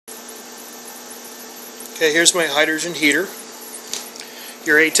Okay, here's my hydrogen heater.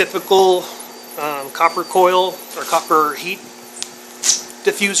 Your atypical copper coil or copper heat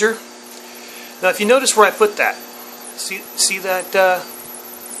diffuser. Now if you notice where I put that, see that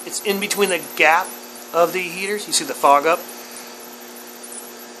it's in between the gap of the heaters. You see the fog up?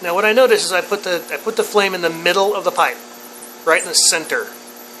 Now what I noticed is I put the flame in the middle of the pipe, right in the center,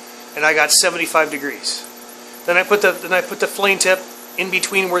 and I got 75 degrees. Then I put the flame tip in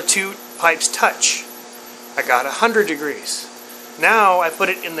between where two pipes touch. I got 100 degrees. Now I put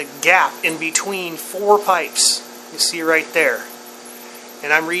it in the gap in between four pipes. You see right there.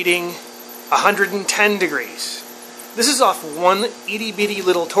 And I'm reading 110 degrees. This is off one itty bitty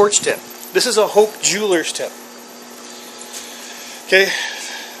little torch tip. This is a Hope Jeweler's tip. Okay,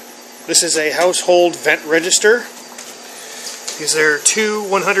 this is a household vent register. These are two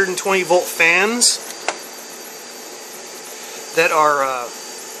 120 volt fans that are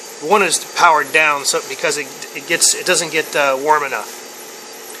one is powered down so because it doesn't get warm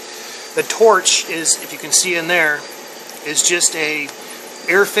enough. The torch is, if you can see in there, is just a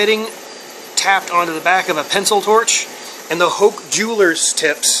air fitting tapped onto the back of a pencil torch, and the Hope Jeweler's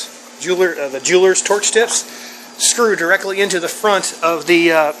tips, the jeweler's torch tips, screw directly into the front of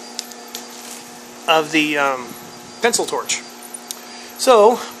the pencil torch.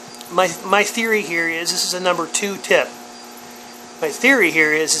 So my theory here is this is a number 2 tip. My theory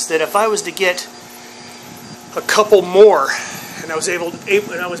here is that if I was to get a couple more, and I was able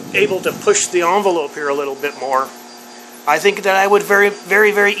to push the envelope here a little bit more, I think that I would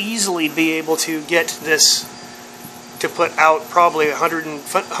very easily be able to get this to put out probably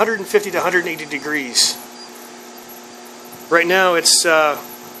 150 to 180 degrees. Right now it's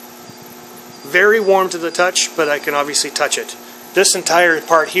very warm to the touch, but I can obviously touch it. This entire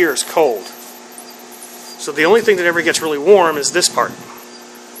part here is cold. So the only thing that ever gets really warm is this part.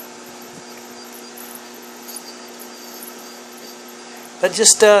 But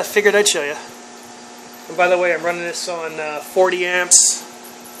just figured I'd show you. And by the way, I'm running this on 40 amps,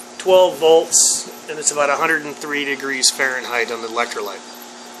 12 volts, and it's about 103 degrees Fahrenheit on the electrolyte.